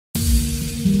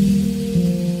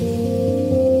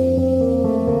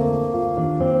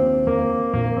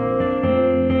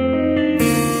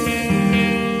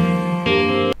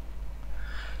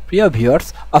প্রিয় ভিউয়ার্স,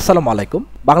 আসসালামু আলাইকুম।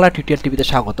 বাংলা টিউটোরিয়াল টিভিতে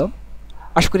স্বাগতম।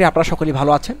 আশা করি আপনারা সকলেই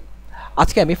ভালো আছেন।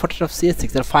 আজকে আমি Photoshop CS3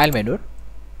 এর ফাইল মেনুর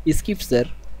স্ক্রিপ্টসের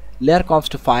layer comes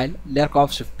two file, layer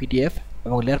comes two PDF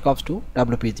এবং লেয়ার কমস টু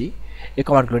ডব্লিউপিজি এই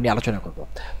কমান্ডগুলো নিয়ে আলোচনা করব।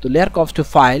 তো লেয়ার কমস টু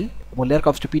ফাইল এবং লেয়ার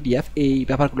কমস টু পিডিএফ এই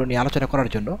ব্যাপারগুলো নিয়ে আলোচনা করার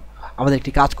জন্য আমাদের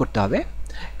একটি কাজ করতে হবে।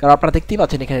 কারণ আপনারা দেখতেই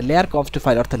পাচ্ছেন এখানে লেয়ার কমস টু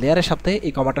ফাইল অর্থাৎ লেয়ারের সাথে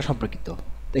এই কমান্ডটা সম্পর্কিত।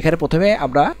 তো এখানে প্রথমে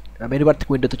আমরা মেনু বার থেকে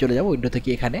উইন্ডোতে চলে যাব। উইন্ডো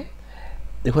থেকে এখানে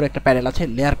দেখুন একটা প্যানেল আছে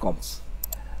লেয়ার কমস।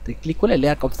 তো ক্লিক করলে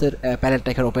লেয়ার কমসের প্যানেলটা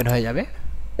এখানে ওপেন হয়ে যাবে।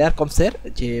 লেয়ার কমসের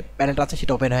যে প্যানেলটা আছে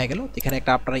সেটা ওপেন হয়ে গেল। এখানে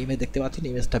একটা আপনারা ইমেজ দেখতে পাচ্ছেন,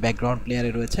 ইমেজটা ব্যাকগ্রাউন্ড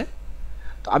লেয়ারে রয়েছে।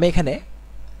 তো আমি এখানে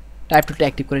টাইপ টুলটা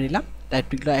অ্যাক্টিভ করে নিলাম। টাইপ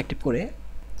টুলটা অ্যাক্টিভ করে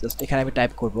জাস্ট এখানে আমি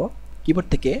টাইপ করব কিবোর্ড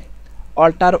থেকে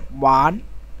অল্টার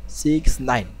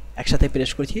 169 একসাথে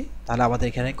প্রেস করেছি, তাহলে আমাদের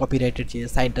এখানে কপিরাইটের যে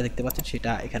সাইনটা দেখতে পাচ্ছেন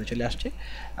সেটা এখানে চলে আসছে।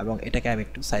 এবং এটাকে আমি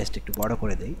একটু সাইজটা একটু বড়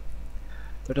করে দিই।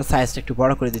 তো এটা সাইজটা একটু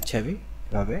বড় করে দিচ্ছি আমি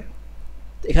এভাবে।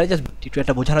 এখানে জাস্ট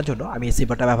টিউটোরিয়ালটা বোঝানোর জন্য আমি এই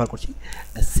সিম্বলটা ব্যবহার করছি,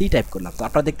 সি টাইপ করলাম। তো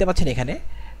আপনারা দেখতে পাচ্ছেন এখানে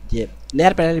যে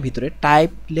লেয়ার প্যানেলের ভিতরে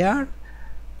টাইপ লেয়ার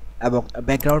এবং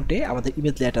ব্যাকগ্রাউন্ডে আমাদের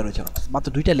ইমেজ লেয়ারটা রয়েছে, মাত্র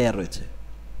দুইটা লেয়ার রয়েছে।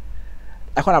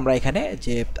 এখন আমরা এখানে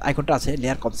যে আইকনটা আছে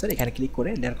লেয়ার কমসের, এখানে ক্লিক করে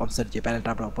লেয়ার কমসের যে প্যানেলটা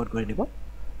আমরা ওপেন করে নিব।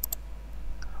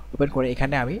 ওপেন করে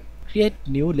এখানে আমি ক্রিয়েট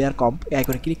নিউ লেয়ার কম্প এই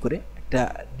আইকনে ক্লিক করে একটা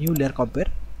new layer কম্পের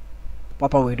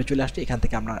pop up window চলে আসছে। এখান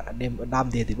থেকে আমরা নাম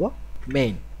দিয়ে দিব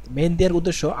মেইন দেওয়ার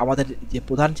উদ্দেশ্য আমাদের যে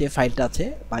প্রধান যে ফাইলটা আছে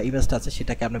বা ইমেজটা আছে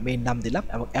সেটাকে আমরা মেইন নাম দিলাম।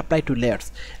 এবং অ্যাপ্লাই টু লেয়ার্স,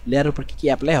 লেয়ার উপর কী কী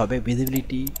অ্যাপ্লাই হবে,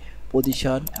 ভিজিবিলিটি,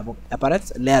 পজিশন এবং অ্যাপারেন্স,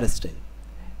 লেয়ার স্টাইল,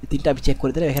 এই তিনটা আমি চেক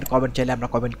করে দিলাম। এখানে কমেন্ট চাইলে আমরা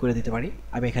কমেন্ট করে দিতে পারি।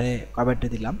 আমি এখানে কমেন্টে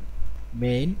দিলাম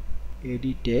মেইন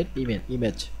এডিটেড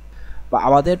ইমেজ, বা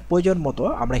আমাদের প্রয়োজন মতো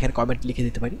আমরা এখানে কমেন্ট লিখে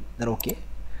দিতে পারি। ওকে।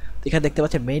 তো এখানে দেখতে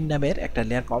পাচ্ছেন মেইন নামের একটা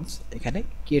লেয়ার কমস এখানে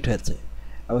ক্রিয়েট হয়েছে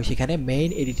এবং সেখানে মেইন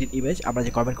এডিটেড ইমেজ আমরা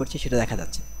যে কমেন্ট করছি সেটা দেখা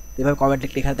যাচ্ছে। এভাবে কমেন্ট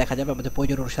লিখলে এখানে দেখা যাবে, আমাদের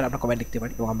প্রয়োজন অনুসারে আমরা কমেন্ট লিখতে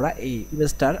পারি। এবং আমরা এই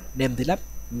ইমেজটার নেম দিলাম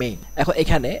মেইন। এখন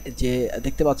এখানে যে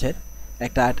দেখতে পাচ্ছেন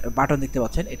একটা বাটন দেখতে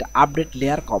পাচ্ছেন, এটা আপডেট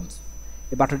লেয়ার কমস।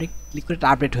 এই বাটনটি ক্লিক করে এটা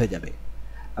আপডেট হয়ে যাবে।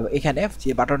 এবং এখানে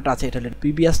যে বাটনটা আছে এটা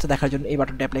প্রিভিয়াসটা দেখার জন্য এই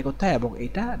বাটনটা অ্যাপ্লাই করতে হয় এবং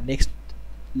এটা নেক্সট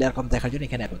লেয়ার কমস দেখার জন্য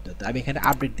এখানে করতে হতো। আমি এখানে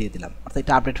আপডেট দিয়ে দিলাম, অর্থাৎ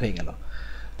এটা আপডেট হয়ে গেল।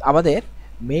 তো আমাদের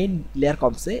মেইন লেয়ার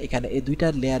কমসে এখানে এই দুইটা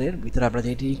লেয়ারের ভিতরে আমরা যে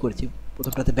এডিটিং করেছি,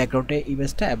 প্রথমটাতে ব্যাকগ্রাউন্ডে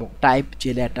ইমেজটা এবং টাইপ যে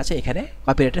লেয়ারটা আছে এখানে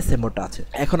কপিরাইটের সিম্বলটা আছে।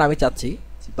 এখন আমি চাচ্ছি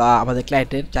বা আমাদের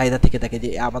ক্লায়েন্টের চাহিদা থেকে থাকে যে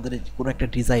আমাদের কোনো একটা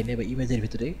ডিজাইনে বা ইমেজের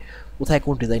ভিতরে কোথায়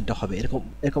কোন ডিজাইনটা হবে,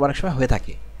 এরকম অনেক সময় হয়ে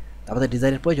থাকে। আমাদের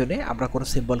ডিজাইনের প্রয়োজনে আমরা কোনো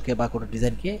সিম্বলকে বা কোনো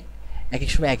ডিজাইনকে এক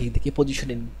এক সময় এক এক দিকে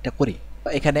পজিশনিংটা করি।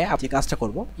 এখানে যে কাজটা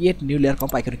করব, ক্রিয়েট নিউ লেয়ার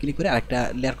কম্প আইকনে ক্লিক করে আরেকটা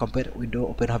লেয়ার কম্পের উইন্ডো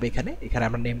ওপেন হবে। এখানে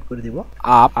আমরা নেম করে দিব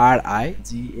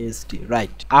RIGST,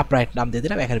 রাইট। আপ রাইট নাম দিয়ে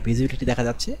দিলাম। এখানে ভিজিবিলিটি দেখা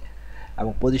যাচ্ছে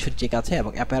এবং পজিশন চেক আছে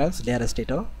এবং অ্যাপিয়ারেন্স, লেয়ার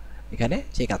স্টেটও এখানে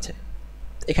চেক আছে।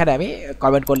 এখানে আমি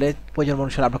কমেন্ট করলে প্রয়োজন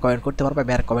অনুসারে আমরা কমেন্ট করতে পারবো।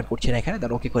 আমি আর কমেন্ট করছি না এখানে,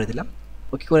 ওকে করে দিলাম।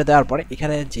 ওকে করে দেওয়ার পরে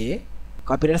এখানে যে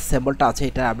কপিরাইট সিম্বলটা আছে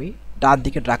এটা আমি ডান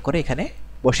দিকে ড্র্যাগ করে এখানে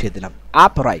বসিয়ে দিলাম,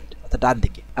 আপ রাইট অর্থাৎ ডান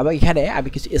দিকে। এবং এখানে আমি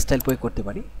কিছু স্টাইল প্রয়োগ করতে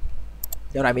পারি,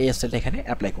 যেমন আমি এই স্টাইলটা এখানে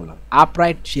অ্যাপ্লাই করলাম।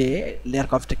 আপরাইট যে লেয়ার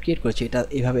কম্পটা ক্রিয়েট করেছি এটা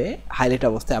এইভাবে হাইলাইট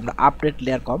অবস্থায় আমরা আপডেট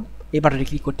লেয়ার কম্প এই বাটনে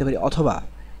ক্লিক করতে পারি, অথবা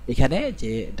এখানে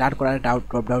যে ডান করার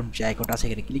ড্রপ ডাউন যে আইকনটা আছে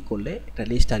এখানে ক্লিক করলে একটা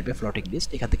লিস্ট আসবে, ফ্লোটিং লিস্ট।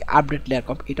 এখান থেকে আপডেট লেয়ার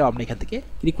কম্প এটাও আমরা এখান থেকে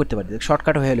ক্লিক করতে পারি।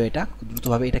 শর্টকাট হয়ে হলো এটা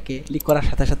দ্রুতভাবে। এটাকে ক্লিক করার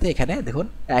সাথে সাথে এখানে দেখুন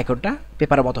আইকনটা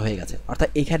পেপারের মতো হয়ে গেছে। অর্থাৎ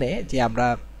এখানে যে আমরা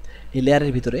এই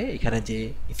লেয়ারের ভিতরে এখানে যে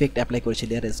ইফেক্ট অ্যাপ্লাই করেছি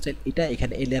লেয়ার স্টাইল, এটা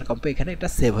এখানে এই লেয়ার কম্পে এখানে এটা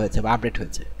সেভ হয়েছে বা আপডেট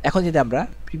হয়েছে। এখন যদি আমরা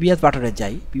প্রিভিয়াস বাটনে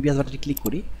যাই, প্রিভিয়াস বাটনে ক্লিক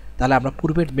করি, তাহলে আমরা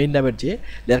পূর্বের মেইন নামের যে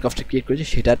লেয়ার কম্পটা ক্রিয়েট করেছি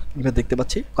সেটার ইমেজ দেখতে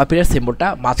পাচ্ছি। কপিরাইট সিম্বলটা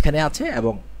মাঝখানে আছে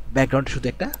এবং ব্যাকগ্রাউন্ডে শুধু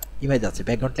একটা ইমেজ আছে।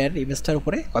 ব্যাকগ্রাউন্ড লেয়ারের ইমেজটার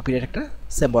উপরে কপিরাইট একটা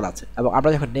সিম্বল আছে। এবং আমরা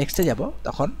যখন নেক্সটে যাব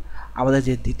তখন আমাদের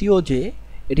যে দ্বিতীয় যে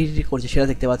এডিটিং করছি সেটা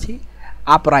দেখতে পাচ্ছি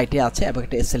আপ রাইটে আছে এবং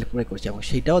একটা স্টাইল প্রয়োগ করছি এবং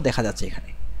সেইটাও দেখা যাচ্ছে এখানে।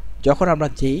 যখন আমরা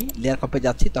যেই লেয়ার কম্পে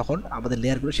যাচ্ছি তখন আমাদের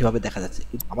লেয়ারগুলো সেভাবে দেখা যাচ্ছে।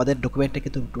 আমাদের ডকুমেন্টে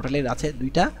কিন্তু টোটালি আছে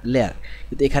দুইটা লেয়ার,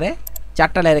 কিন্তু এখানে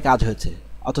চারটা লেয়ারে কাজ হয়েছে,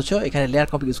 অথচ এখানে লেয়ার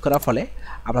কম্প ইউজ করার ফলে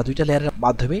আমরা দুইটা লেয়ারের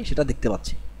মাধ্যমেই সেটা দেখতে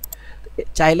পাচ্ছি।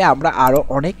 চাইলে আমরা আরও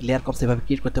অনেক লেয়ার কম্প সেভাবে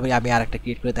ক্রিয়েট করতে পারি। আমি আর একটা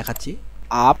ক্রিয়েট করে দেখাচ্ছি।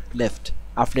 আপ লেফট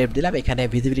দিলাম। এখানে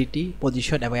ভিজিবিলিটি,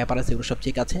 পজিশন এবং অ্যাপারেন্স এগুলো সব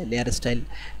ঠিক আছে। লেয়ার স্টাইল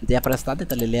যদি অ্যাপারেন্স না দেয়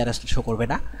তাহলে লেয়ার স্টাইল শো করবে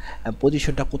না।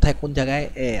 পজিশনটা কোথায় কোন জায়গায়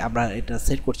আমরা এটা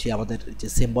সেট করছি, আমাদের যে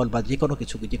সিম্বল বা যে কোনো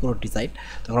কিছু যে কোনো ডিজাইন,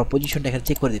 তখন পজিশনটা এখানে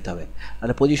চেক করে দিতে হবে।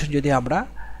 তাহলে পজিশন যদি আমরা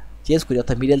চেঞ্জ করি,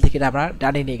 অর্থাৎ মিডল থেকে আমরা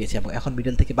ডানে নিয়ে গেছি এবং এখন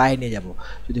মিডল থেকে বাইরে নিয়ে যাব,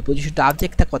 যদি পজিশনটা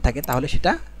আনচেক থাকে তাহলে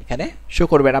সেটা এখানে শো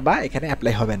করবে না বা এখানে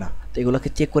অ্যাপ্লাই হবে না। তো এগুলোকে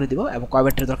চেক করে দিব এবং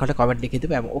কমেন্টের দরকার হলে কমেন্ট লিখে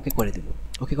দেবো এবং ওকে করে দিব।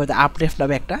 ওকে করে আপ লেফট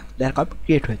নামে একটা লেয়ার কম্প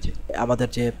ক্রিয়েট হয়েছে। আমাদের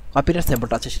যে কপিরাইট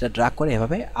সিম্বলটা আছে সেটা ড্র্যাগ করে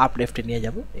এভাবে আপ লেফটে নিয়ে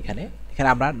যাব। এখানে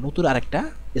আমরা নতুন আরেকটা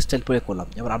স্টাইল প্রয়োগ করলাম,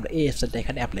 যেমন আমরা এই স্টাইলটা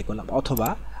এখানে অ্যাপ্লাই করলাম, অথবা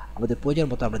আমাদের প্রয়োজন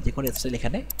মতো আমরা যে কোনো স্টাইল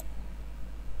এখানে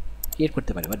ক্রিয়েট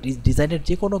করতে পারি বা ডিজাইনের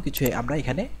যে কোনো কিছু আমরা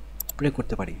এখানে প্রয়োগ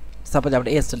করতে পারি। সাপোজ আমরা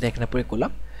এই স্টাইলটা এখানে প্রয়োগ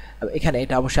করলাম, এখানে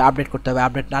এটা অবশ্যই আপডেট করতে হবে,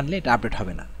 আপডেট না নিলে এটা আপডেট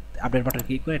হবে না। আপডেট বাটন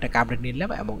ক্লিক করে এটাকে আপডেট নিয়ে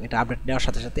নিলাম এবং এটা আপডেট নেওয়ার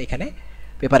সাথে সাথে এখানে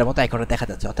পেপারের মতো আইকনটা দেখা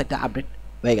যাচ্ছে, অর্থাৎ এটা আপডেট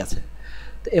হয়ে গেছে।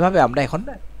 তো এভাবে আমরা এখন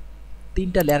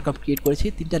 3টা লেয়ার কপ ক্রিয়েট করেছি।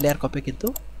 3টা লেয়ার কপে কিন্তু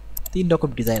 3 রকম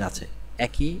ডিজাইন আছে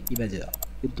একই ইমেজে,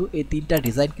 কিন্তু এই 3টা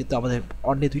ডিজাইন কিন্তু আমাদের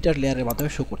অন্য 2টা লেয়ারের মাধ্যমে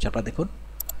শো করছে। আপনারা দেখুন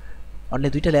অন্য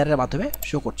 2টা লেয়ারের মাধ্যমে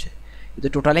শো করছে, কিন্তু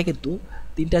টোটালে কিন্তু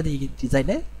 3টা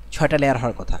ডিজাইনে 6টা লেয়ার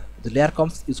হওয়ার কথা, কিন্তু লেয়ার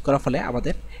কমস ইউজ করার ফলে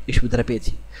আমাদের এই সুবিধাটা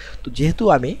পেয়েছি। তো যেহেতু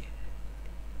আমি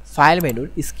ফাইল মেনুর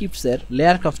স্ক্রিপ্টসের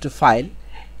লেয়ার কমস টু ফাইল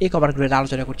এই কমান্ডগুলো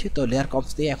আলোচনা করছি, তো লেয়ার কমস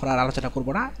দিয়ে এখন আর আলোচনা করব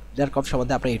না। লেয়ার কমস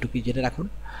সম্বন্ধে আপনারা এটুকুই জেনে রাখুন।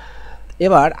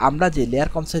 এবার আমরা যে লেয়ার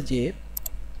কমসের যে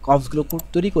কমসগুলো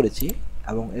তৈরি করেছি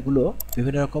এবং এগুলো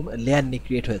বিভিন্ন রকম লেয়ার নিয়ে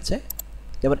ক্রিয়েট হয়েছে,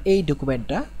 যেমন এই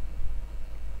ডকুমেন্টটা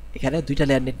এখানে 2টা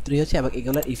লেয়ার নিয়ে তৈরি হয়েছে এবং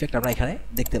এগুলোর ইফেক্ট আমরা এখানে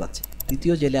দেখতে পাচ্ছি।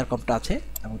 দ্বিতীয় যে লেয়ার কমটা আছে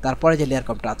এবং তারপরে যে লেয়ার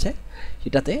কমটা আছে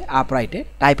সেটাতে আপরাইটে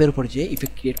টাইপের উপর যে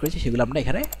ইফেক্ট ক্রিয়েট করেছে সেগুলো আমরা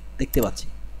এখানে দেখতে পাচ্ছি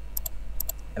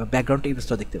এবং ব্যাকগ্রাউন্ড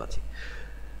ইমেজটাও দেখতে পাচ্ছি।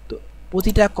 তো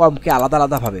প্রতিটা কমকে আলাদা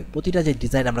আলাদাভাবে প্রতিটা যে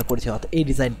ডিজাইন আমরা করেছি, অর্থাৎ এই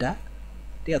ডিজাইনটা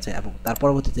ঠিক আছে, এবং তার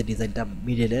পরবর্তী যে ডিজাইনটা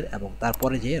মিডলের এবং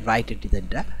তারপরে যে রাইটের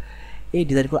ডিজাইনটা, এই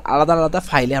ডিজাইনগুলো আলাদা আলাদা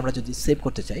ফাইলে আমরা যদি সেভ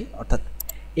করতে চাই, অর্থাৎ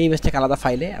এই ইমেজটাকে আলাদা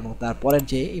ফাইলে এবং তারপরের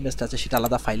যে ইমেজটা আছে সেটা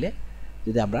আলাদা ফাইলে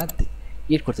যদি আমরা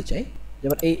ক্রিয়েট করতে চাই,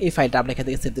 যেমন এই ফাইলটা আমরা এখান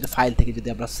থেকে সেভ দিলে ফাইল থেকে যদি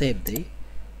আমরা সেভ দিই,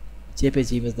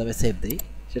 জেপিজি ইমেজ নামে সেভ দিই,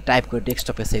 সেটা টাইপ করে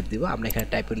ডেস্কটপে সেভ দিব। আমরা এখানে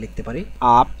টাইপ করে লিখতে পারি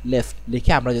আপ লেফট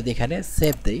লিখে আমরা যদি এখানে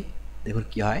সেভ দিই, দেখুন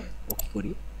কি হয়। ওকে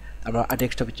করি, আমরা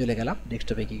ডেস্কটপে চলে গেলাম।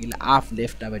 ডেস্কটপে গিয়ে গেলে আপ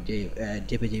লেফট নামের যে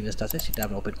জেপিজি ইমেজটা আছে সেটা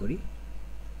আমরা ওপেন করি,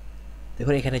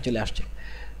 দেখুন এখানে চলে আসছে।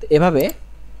 তো এভাবে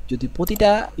যদি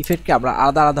প্রতিটা ইফেক্টকে আমরা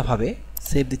আলাদা আলাদাভাবে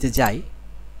সেভ দিতে যাই,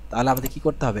 তাহলে আমাদের কী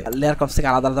করতে হবে, লেয়ার কমস থেকে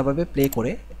আলাদা আলাদাভাবে প্লে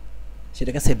করে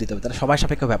সেটাকে সেভ দিতে হবে। তাহলে সময়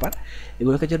সাপেক্ষ ব্যাপার।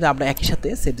 এগুলোকে যদি আমরা একই সাথে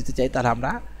সেভ দিতে চাই, তাহলে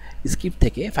আমরা স্ক্রিপ্ট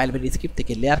থেকে ফাইল মেনু স্ক্রিপ্ট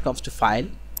থেকে লেয়ার কমস টু ফাইল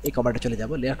এই কমান্ডে চলে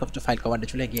যাব। লেয়ার কমস টু ফাইল কমান্ডে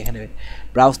চলে গিয়ে এখানে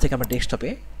ব্রাউজ থেকে আমরা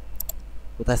ডেস্কটপে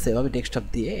কোথায় সেভ হবে ডেস্কটপ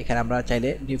দিয়ে এখানে আমরা চাইলে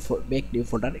মেক নিউ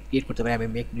ফোল্ডার ক্রিয়েট করতে পারি। আমি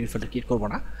মেক নিউ ফোল্ডার ক্রিয়েট করবো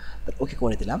না, ওকে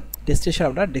করে দিলাম। ডেস্টিনেশন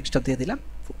আমরা ডেস্কটপ দিয়ে দিলাম,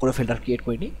 কোনো ফোল্ডার ক্রিয়েট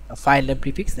করিনি। ফাইল নেম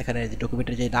প্রিফিক্স এখানে যে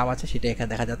ডকুমেন্টের যে নাম আছে সেটা এখানে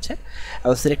দেখা যাচ্ছে,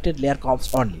 এবং selected layer comes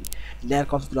only, layer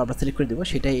কমসগুলো আমরা সিলেক্ট করে দেবো,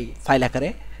 সেটাই ফাইল আকারে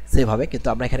সেভ হবে। কিন্তু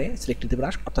আমরা এখানে সিলেক্ট দেবো না,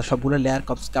 অর্থাৎ সবগুলো লেয়ার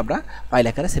কমসকে আমরা ফাইল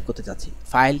আকারে সেভ করতে চাচ্ছি।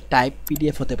 ফাইল টাইপ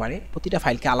পিডিএফ হতে পারে, প্রতিটা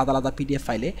ফাইলকে আলাদা আলাদা পিডিএফ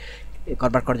ফাইলে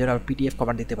কনভার্ট করার জন্য আমরা পিডিএফ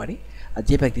কমান্ড দিতে পারি, আর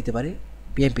জেপিইজি দিতে পারি,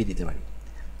 পিএমপি দিতে পারি।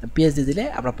 পিএইচডি দিলে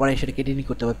আমরা পরে সেটাকে এডিটিং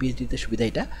করতে হবে, পিএইচডিতে সুবিধা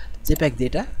এটা। জেপিইজি দিয়ে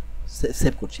এটা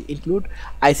সেভ করছি, ইনক্লুড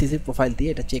আইসিসি প্রোফাইল দিয়ে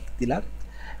এটা চেক দিলাম,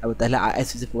 এবং তাহলে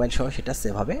আইসিসি প্রোফাইল সহ সেটা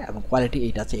সেভ হবে, এবং কোয়ালিটি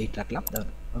এইটা আছে 8 রাখলাম,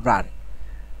 রান।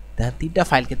 দেখেন 3টা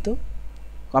ফাইল কিন্তু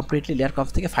কমপ্লিটলি লেয়ার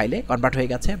কমস থেকে ফাইলে কনভার্ট হয়ে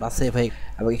গেছে বা সেভ হয়ে,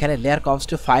 এবং এখানে layer comes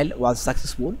two file was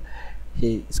successful,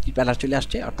 সেই স্ক্রিপ্ট প্যালার চলে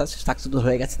আসছে, অর্থাৎ সাকসেসফুল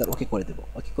হয়ে গেছে। তার ওকে করে দেবো।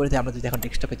 ওকে করে দিয়ে আমরা যদি এখন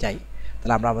ডেস্কটপে যাই,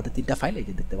 তাহলে আমরা আমাদের 3টা ফাইল এই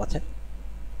যে দেখতে পাচ্ছেন,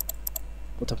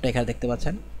 প্রথমটা এখানে দেখতে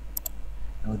পাচ্ছেন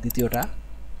এবং দ্বিতীয়টা,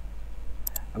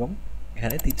 এবং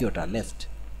এখানে তৃতীয়টা লেফট,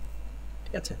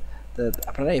 ঠিক আছে। তো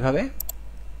আপনারা এইভাবে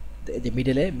যে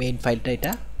মিডলে মেইন ফাইলটা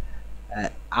এটা,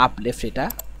 আপ লেফট এটা,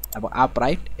 এবং আপ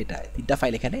রাইট এটা, 3টা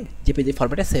ফাইল এখানে জেপিজি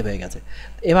ফরম্যাটে সেভ হয়ে গেছে।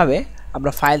 এভাবে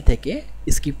আমরা ফাইল থেকে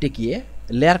স্ক্রিপ্টে গিয়ে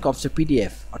লেয়ার কমস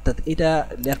পিডিএফ, অর্থাৎ এটা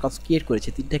লেয়ার কমস ক্রিয়েট করেছে,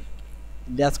 3টা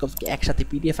লেয়ার কমসকে একসাথে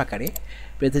পিডিএফ আকারে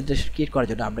প্রেজেন্টেশন ক্রিয়েট করার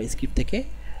জন্য আমরা স্ক্রিপ্ট থেকে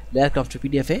লেয়ার কমস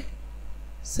পিডিএফে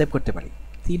সেভ করতে পারি।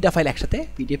 3টা ফাইল একসাথে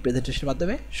পিডিএফ প্রেজেন্টেশনের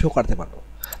মাধ্যমে শো করতে পারবো।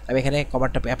 আমি এখানে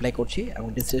কমান্ডটা অ্যাপ্লাই করছি এবং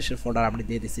ডেস্টিনেশন ফোল্ডার আমি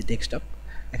দিয়ে দিচ্ছি ডেস্কটপ।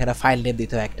 এখানে ফাইল নেম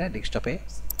দিতে হবে একটা,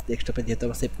 ডেস্কটপে যেহেতু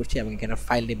আমরা সেভ করছি, এবং এখানে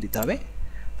ফাইল নেম দিতে হবে।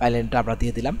 ফাইল নেমটা আমরা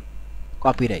দিয়ে দিলাম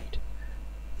কপিরাইট,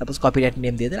 সাপোজ কপিরাইট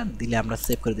নেম দিয়ে দিলাম, দিলে আমরা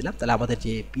সেভ করে দিলাম। তাহলে আমাদের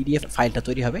যে পিডিএফ ফাইলটা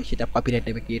তৈরি হবে সেটা কপিরাইট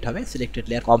নেমে ক্রিয়েট হবে। সিলেক্টেড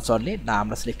লেয়ার কমস অনলি, না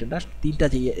আমরা সিলেক্টেড না, 3টা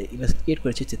যে ইমেজ ক্রিয়েট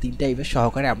করেছি যে 3টা ইমেজ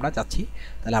সহকারে আমরা যাচ্ছি,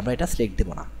 তাহলে আমরা এটা সিলেক্ট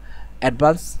দেবো না।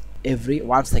 অ্যাডভান্স এভরি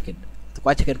 1 সেকেন্ড, তো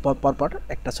কয়েক সেকেন্ড পর পর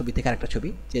একটা ছবি থেকে আরেকটা ছবি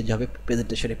চেঞ্জ হবে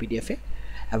প্রেজেন্টেশনে পিডিএফে।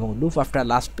 এবং লুপ আফটার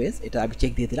লাস্ট পেজ, এটা আমি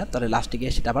চেক দিয়ে দিলাম, তাহলে লাস্টে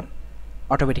গিয়ে সেটা আবার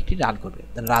অটোমেটিকলি রান করবে,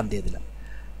 দেন রান দিয়ে দিলাম।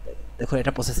 দেখুন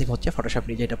এটা প্রসেসিং হচ্ছে, ফটোশপ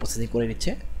নিজে এটা প্রসেসিং করে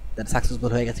নিচ্ছে, দেন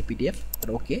সাকসেসফুল হয়ে গেছে পিডিএফ, দেন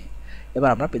ওকে। এবার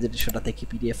আমরা প্রেজেন্টেশনটা দেখি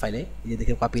পিডিএফ ফাইলে, এই যে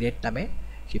দেখে কপিরাইট নামে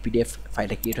সেই পিডিএফ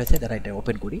ফাইলটা ক্রিয়েট হয়েছে, দেন এটা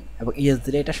ওপেন করি, এবং ইএস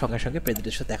দিলে এটা সঙ্গে সঙ্গে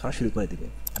প্রেজেন্টেশন দেখানো শুরু করে দিবে।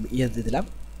 আমি ইএস দিয়ে দিলাম,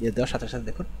 ইএস দেওয়ার সাথে সাথে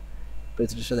দেখুন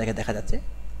প্রেজেন্টেশন দেখা যাচ্ছে।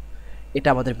 এটা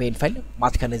আমাদের মেইন ফাইল,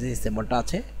 মাঝখানে যে সিম্বলটা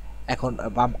আছে, এখন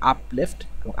বাম আপ লেফট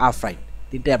এবং আপ রাইট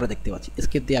 3টাই আমরা দেখতে পাচ্ছি।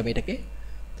 স্কিপ দিয়ে আমি এটাকে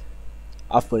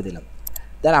অফ করে দিলাম।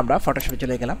 দেন আমরা ফটোশপে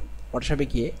চলে গেলাম। ফটোশপে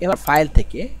গিয়ে এবার ফাইল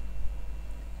থেকে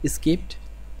স্ক্রিপ্ট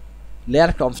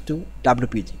লেয়ার কমস টু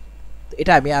ডাব্লিউপিজি, তো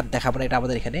এটা আমি আর দেখাবো না, এটা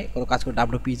আমাদের এখানে কোনো কাজ করে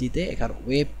WPG-তে এখানে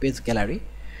ওয়েব পেজ গ্যালারি,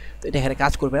 তো এটা এখানে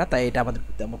কাজ করবে না, তাই এটা আমাদের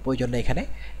প্রয়োজন নেই এখানে,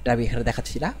 এটা আমি এখানে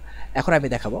দেখাচ্ছি না। এখন আমি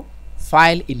দেখাবো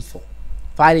ফাইল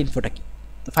ইনফোটা কি।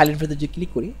 তো ফাইল ইনফোতে যদি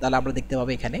ক্লিক করি তাহলে আমরা দেখতে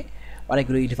পাবো এখানে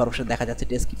অনেকগুলো ইনফরমেশন দেখা যাচ্ছে,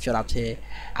 ডেসক্রিপশন আছে,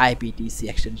 IPTC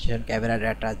extension, camera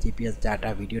data, GPS data,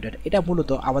 video data. এটা মূলত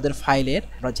আমাদের ফাইলের,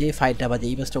 আমরা যে ফাইলটা বা যে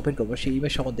ইমেজটা ওপেন করবো সেই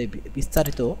ইমেজ সম্বন্ধে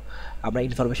বিস্তারিত আমরা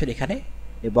ইনফরমেশন এখানে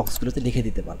এই বক্সগুলোতে লিখে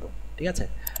দিতে পারবো, ঠিক আছে।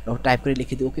 টাইপ করে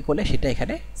লিখে দিয়ে ওকে করলে সেটা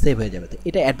এখানে সেভ হয়ে যাবে। তো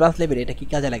এটা অ্যাডভান্স লেভেলে, এটা কী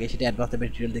কাজে লাগে সেটা অ্যাডভান্স লেভেল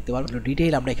ডিটেল দেখতে পারবো,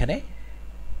 ডিটেইল আমরা এখানে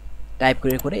টাইপ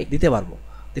করে দিতে পারবো।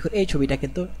 দেখুন এই ছবিটা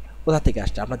কিন্তু কোথা থেকে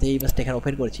আসছে, আমরা যে ইমেজটা এখানে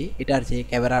ওপেন করছি এটার যে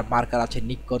ক্যামেরা মার্কার আছে,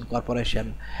 নিকন কর্পোরেশন,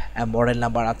 মডেল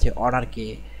নাম্বার আছে, অনার কে,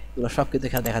 এগুলো সব কিন্তু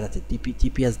এখানে দেখা যাচ্ছে।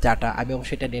 GPS ডাটা আমি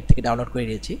অবশ্যই এটা নেট থেকে ডাউনলোড করে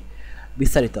নিয়েছি,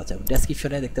 বিস্তারিত আছে।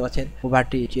 ডেসক্রিপশনে দেখতে পাচ্ছেন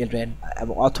পভার্টি চিলড্রেন,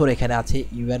 এবং অথর এখানে আছে,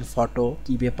 ইউএন ফটো,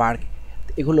 কিবে পার্ক,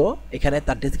 এগুলো এখানে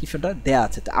তার ডেসক্রিপশনটা দেওয়া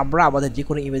আছে। তো আমরা আমাদের যে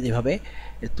কোনো ইমেজ এভাবে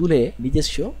তুলে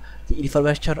নিজস্ব যে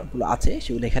ইনফরমেশনগুলো আছে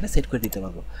সেগুলো এখানে সেট করে দিতে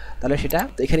পারবো। তাহলে সেটা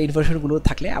এখানে ইনফরমেশনগুলো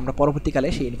থাকলে আমরা পরবর্তীকালে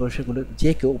সেই ইনফরমেশনগুলো যে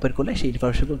কেউ ওপেন করলে সেই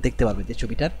ইনফরমেশনগুলো দেখতে পারবে, যে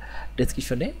ছবিটার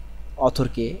ডেসক্রিপশনে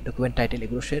অথরকে, ডকুমেন্ট টাইটেল,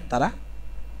 এগুলো সে তারা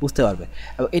বুঝতে পারবে।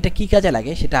 এবং এটা কী কাজে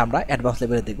লাগে সেটা আমরা অ্যাডভান্স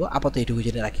লেভেলে দেখবো, আপাতত এইটুকু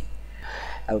জেনে রাখি।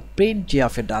 প্রিন্ট যে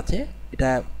অপশনটা আছে এটা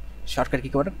শর্টকাট কী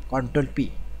করবেন, Ctrl+P।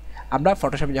 আমরা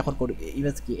ফটোশপে যখন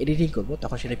ইমেজকে এডিটিং করবো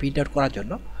তখন সেটা প্রিন্ট আউট করার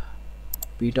জন্য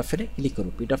প্রিন্ট অপশনে ক্লিক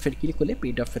করবো। প্রিন্ট অপশনে ক্লিক করলে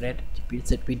প্রিন্ট অপশনের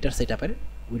প্রিন্টার সেট আপের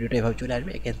উইন্ডোটা এভাবে চলে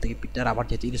আসবে। এখান থেকে প্রিন্টার আমার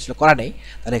যেহেতু ইনস্টল করা নেই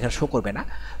তাহলে এখানে শো করবে না।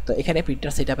 তো এখানে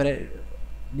প্রিন্টার সেট আপের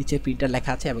নিচে প্রিন্টার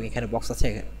লেখা আছে এবং এখানে বক্স আছে,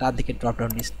 তার দিকে ড্রপ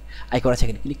ডাউন লিস্ট আইকন আছে,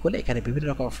 এখানে ক্লিক করলে এখানে বিভিন্ন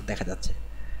রকম অপশন দেখা যাচ্ছে।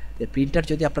 প্রিন্টার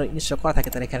যদি আপনার ইনস্টল করা থাকে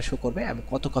তাহলে এখানে শো করবে, এবং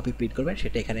কত কপি প্রিন্ট করবেন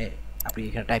সেটা এখানে আপনি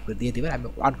এখানে টাইপ করে দিয়ে দেবেন। আমি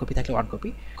 1 কপি থাকলে 1 কপি,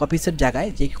 কপিসের জায়গায়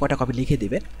যে কটা কপি লিখে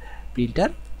দেবেন প্রিন্টার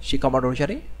সেই কমান্ড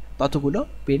অনুসারে ততগুলো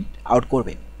প্রিন্ট আউট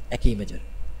করবে একই ইমেজের।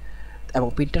 এবং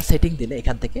প্রিন্টার সেটিং দিলে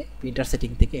এখান থেকে প্রিন্টার সেটিং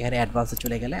থেকে এখানে অ্যাডভান্সে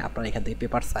চলে গেলে আপনারা এখান থেকে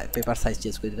পেপার সাইজ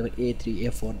চেঞ্জ করে দিতে পারেন, A3,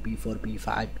 A4, B4, B5,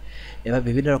 এভাবে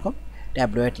বিভিন্ন রকম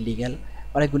ট্যাবলয়েড, লিগ্যাল,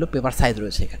 অনেকগুলো পেপার সাইজ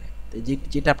রয়েছে এখানে। তো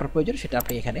যেটা আপনার প্রয়োজন সেটা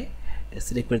আপনি এখানে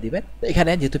সিলেক্ট করে দিবেন। তো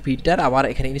এখানে যেহেতু প্রিন্টার আমার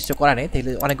এখানে ইনস্টল করা নেই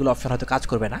তাহলে অনেকগুলো অপশন হয়তো কাজ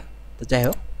করবে না। তো যাই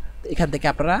হোক, তো এখান থেকে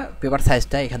আপনারা পেপার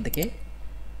সাইজটা এখান থেকে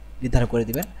নির্ধারণ করে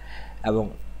দিবেন এবং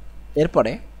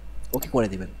এরপরে ওকে করে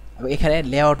দিবেন। এবং এখানে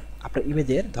লেআউট আপনার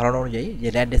ইমেজের ধরন অনুযায়ী, যে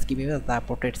ল্যান্ডস্কেপ ইমেজ বা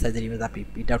পোর্ট্রেট সাইজের ইমেজ আপনি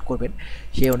প্রিন্ট আউট করবেন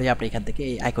সেই অনুযায়ী আপনি এখান থেকে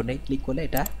এই আইকনে ক্লিক করলে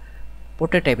এটা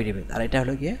পোর্ট্রেট টাইপের ইমেজ, আর এটা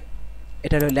হলো গিয়ে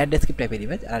এটা হলো ল্যান্ডস্কেপ টাইপের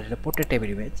ইমেজ, আর এটা পোর্ট্রেট টাইপের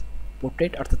ইমেজ।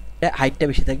 পোর্ট্রেট অর্থাৎ হাইটটা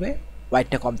বেশি থাকবে,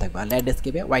 হোয়াইটটা কম থাকবে, আর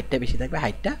ল্যান্ডস্কেপে হোয়াইটটা বেশি থাকবে,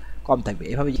 হাইটটা কম থাকবে।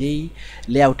 এভাবে যেই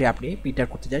লেআউটে আপনি প্রিন্ট আউট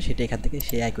করতে চান সেটা এখান থেকে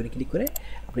সেই আইকনে ক্লিক করে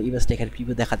আপনার ইমেজটা এখানে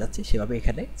প্রিভিউ দেখা যাচ্ছে সেভাবে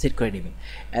এখানে সেট করে নেবেন।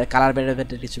 আর কালার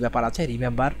ম্যানেজমেন্টের কিছু ব্যাপার আছে,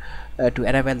 remember to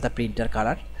enable the printer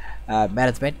colour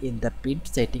management in the print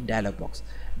setting dialog box.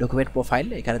 Document profile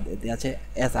এখানে দেওয়া আছে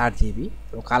sRGB,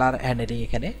 এবং কালার হ্যান্ডলিং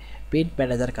এখানে print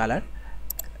manager colour,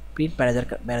 print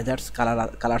managers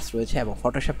colours রয়েছে, এবং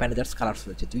ফটোশপ ম্যানেজার্স কালার্স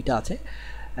রয়েছে, দুইটা আছে,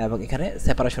 এবং এখানে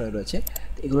সেপারেশন রয়েছে।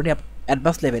 এগুলো নিয়ে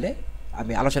অ্যাডভান্স লেভেলে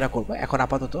আমি আলোচনা করব। এখন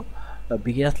আপাতত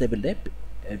বিগিনার্স লেভেলে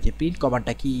যে প্রিন্ট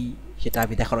কমান্ডটা কি সেটা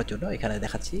আমি দেখানোর জন্য এখানে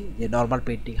দেখাচ্ছি, যে নর্মাল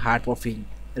প্রিন্টিং, হার্ড প্রফিং,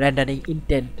 রেন্ডারিং,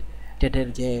 ইন্টেন্টের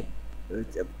যে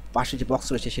পাশে যে বক্স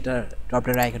রয়েছে সেটা ড্রপ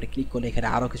ডাউন আইকনে ক্লিক করলে এখানে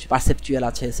আরও কিছু পারসেপচুয়াল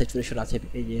আছে, স্যাচুরেশন আছে,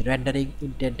 এই যে রেন্ডারিং,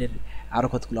 ইন্টেন্টের আরও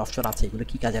কতগুলো অপশন আছে, এগুলো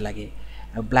কী কাজে লাগে,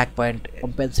 ব্ল্যাক পয়েন্ট,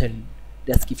 কম্পেনসেশন,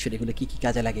 ডেসক্রিপশন, এগুলো কী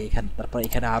কাজে লাগে এখানে। তারপর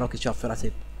এখানে আরও কিছু অপশন আছে,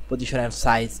 পজিশন অ্যান্ড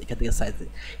সাইজ, এখান থেকে সাইজ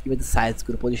ইমেজের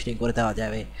সাইজগুলো পজিশনিং করে দেওয়া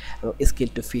যাবে, এবং স্কেল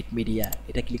টু ফিট মিডিয়া,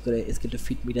 এটা ক্লিক করে স্কেল টু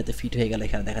ফিট মিডিয়াতে ফিট হয়ে গেলে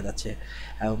এখানে দেখা যাচ্ছে।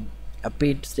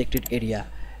 প্রিন্ট সিলেক্টেড এরিয়া,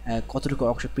 কতটুকু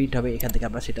অংশ প্রিন্ট হবে এখান থেকে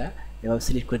আমরা সেটা এভাবে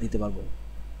সিলেক্ট করে দিতে পারবো।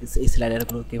 এই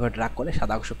স্লাইডারগুলো কীভাবে ড্রাগ করলে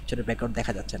সাদা অংশ পিছনের ব্যাকগ্রাউন্ড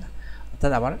দেখা যাচ্ছে না,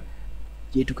 অর্থাৎ আমার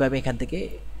যেটুকু আমি এখান থেকে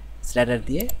স্লাইডার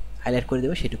দিয়ে হাইলাইট করে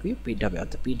দেবো সেটুকুই প্রিন্ট হবে,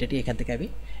 অর্থাৎ প্রিন্টটি এখান থেকে আমি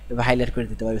এভাবে হাইলাইট করে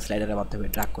দিতে পারবো স্লাইডারের মাধ্যমে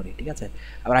ড্রাগ করে, ঠিক আছে।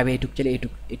 আবার আমি এইটুকু চাইলে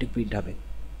এইটুক প্রিন্ট হবে,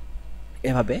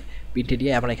 এভাবে প্রিন্টে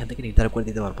দিয়ে আমরা এখান থেকে নির্ধারণ করে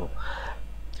দিতে পারবো।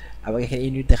 এবং এখানে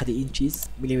ইউনিট দেখা যায় ইঞ্চিস,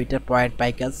 মিলিমিটার, পয়েন্ট,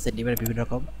 পাইকাস, সেন্টিমিটার, বিভিন্ন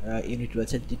রকম ইউনিট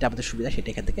রয়েছে, যেটা আমাদের সুবিধা সেটা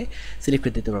এখান থেকে সিলেক্ট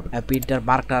করে দিতে পারবো। প্রিন্টার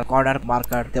মার্কার, কর্নার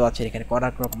মার্কার দেওয়া আছে এখানে,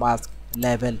 corner crop, mask,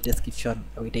 level, description,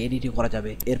 এবং এটা এডিটিং করা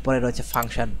যাবে। এরপরে রয়েছে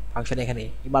ফাংশন এখানে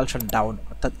ইমালশন ডাউন,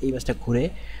 অর্থাৎ এই ইমেজটা ঘুরে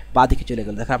বাঁ দিকে চলে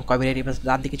গেল, দেখো আমি কপিরাইট ইমেজ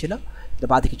ডান দিকে ছিল এটা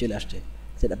বাঁ দিকে চলে আসছে,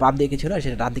 সেটা বাম দিকে ছিল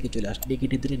সেটা ডান দিকে চলে আসছে,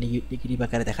 নেগেটিভ দিলে নেগেটিভ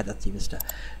আকারে দেখা যাচ্ছে ইমেজটা।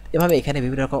 এভাবে এখানে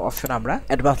বিভিন্ন রকম অপশন আমরা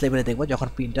অ্যাডভান্স লেভেলে দেখবো, যখন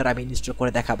প্রিন্টার আমি ইনস্টল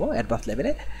করে দেখাবো অ্যাডভান্স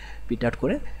লেভেলে প্রিন্ট আউট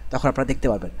করে, তখন আপনারা দেখতে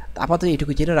পারবেন। তো আপাতত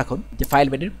এইটুকু জেনে রাখুন যে ফাইল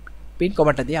মেনুর প্রিন্ট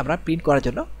কমান্ডটা দিয়ে আমরা প্রিন্ট করার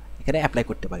জন্য এখানে অ্যাপ্লাই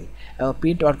করতে পারি, এবং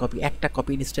প্রিন্ট ওয়ান কপি, একটা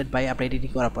কপি ইনস্ট্যান্ট বাই আমরা এডিটিং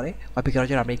করার পরে কপি করার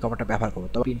জন্য আমরা এই কমান্ডটা ব্যবহার করবো,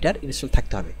 তো প্রিন্টার ইনস্টল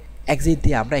থাকতে হবে। এক্সিট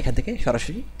দিয়ে আমরা এখান থেকে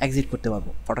সরাসরি এক্সিট করতে পারবো।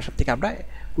 ফটোশপ থেকে আমরা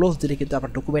ক্লোজ দিলে কিন্তু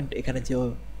আমার ডকুমেন্ট এখানে যে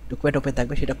ডকুমেন্ট ওপেন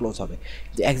থাকবে সেটা ক্লোজ হবে,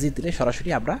 যে এক্সিট দিলে সরাসরি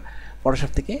আমরা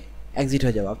ফটোশপ থেকে এক্সিট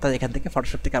হয়ে যাবো, অর্থাৎ এখান থেকে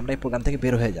ফটোশপ থেকে আমরা এই প্রোগ্রাম থেকে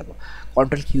বের হয়ে যাব।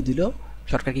 কন্ট্রোল কিউ দিলেও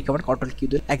shortcut key command control Q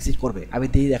দিলে এক্সিট করবে। আমি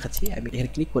দিয়ে দেখাচ্ছি, আমি এখানে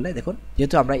ক্লিক করলে দেখুন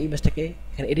যেহেতু আমরা ইমেজটাকে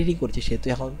এখানে এডিটিং করছি সেহেতু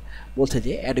এখন বলছে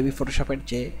যে অ্যাডোবি ফটোশপের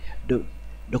যে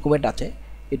ডকুমেন্ট আছে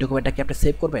এই ডকুমেন্টটাকে আপনি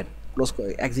সেভ করবেন ক্লোজ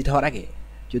এক্সিট হওয়ার আগে।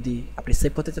 যদি আপনি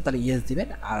সেভ করতে চান তাহলে ইয়েস দিবেন,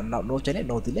 আর নো চাইলে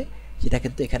নো দিলে সেটা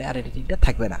কিন্তু এখানে আর এডিটিংটা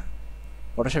থাকবে না,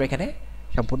 ফটোশপ এখানে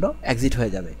সম্পূর্ণ এক্সিট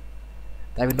হয়ে যাবে।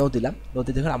 তাই আমি নো দিলাম, নো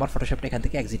দিয়ে দেখুন আমার ফটোশপটা এখান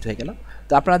থেকে এক্সিট হয়ে গেল।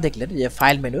 তো আপনারা দেখলেন যে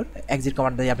ফাইল মেনুর এক্সিট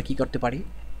কমান্ড দিয়ে আমরা কী করতে পারি।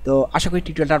 তো আশা করি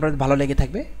টিউটোরিয়ালটা আপনাদের ভালো লেগে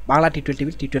থাকবে। বাংলা টিউটোরিয়াল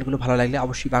টিভির টিউটোরিয়ালগুলো ভালো লাগলে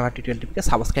অবশ্যই বাংলা টিউটোরিয়াল টিভিকে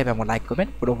সাবস্ক্রাইব এবং লাইক করবেন।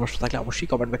 কোনো প্রশ্ন থাকলে অবশ্যই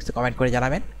কমেন্ট বক্সে কমেন্ট করে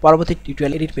জানাবেন। পরবর্তী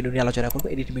টিউটোরিয়াল এডিট মেনু নিয়ে আলোচনা করবো,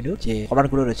 এডিট মেনু যে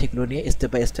কমান্ডগুলো রয়েছে এগুলো নিয়ে স্টেপ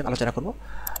বাই স্টেপ আলোচনা করবো।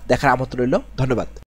 দেখার আমন্ত্রণ রইল, ধন্যবাদ।